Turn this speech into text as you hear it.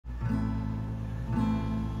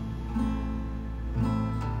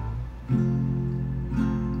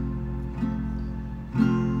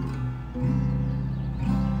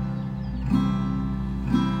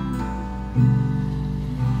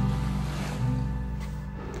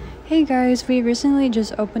Hey guys, we recently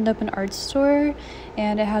just opened up an art store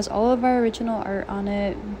and it has all of our original art on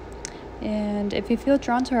it. And if you feel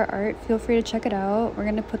drawn to our art, feel free to check it out. We're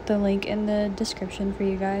going to put the link in the description for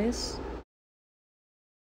you guys.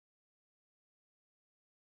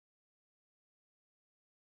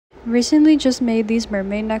 Recently just made these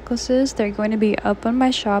mermaid necklaces. They're going to be up on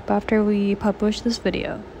my shop after we publish this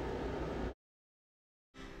video.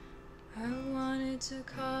 I wanted to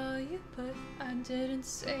call you, but I didn't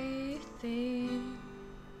say a thing.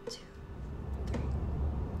 2, 3,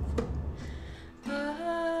 4.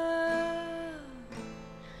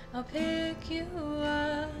 I'll pick you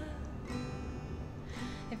up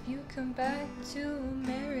if you come back to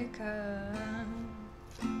America.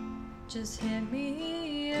 Just hit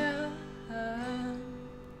me up,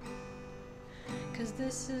 'cause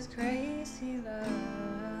this is crazy love.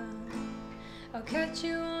 I'll catch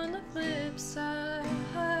you on the flip side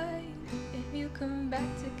if you come back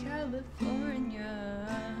to California.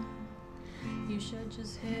 You should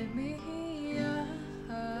just hit me up.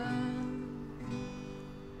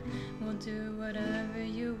 We'll do whatever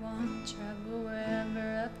you want, travel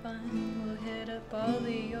wherever I find. We'll hit up all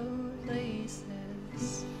the old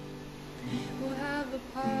places. We'll have a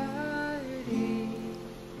party.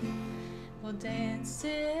 We'll dance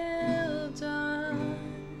till dawn.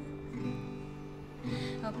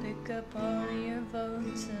 I'll pick up all your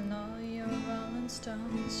votes and all your Rolling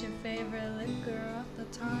Stones, your favorite liquor off the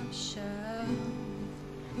top shelf.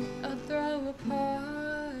 I'll throw a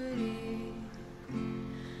party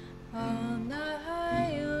all night.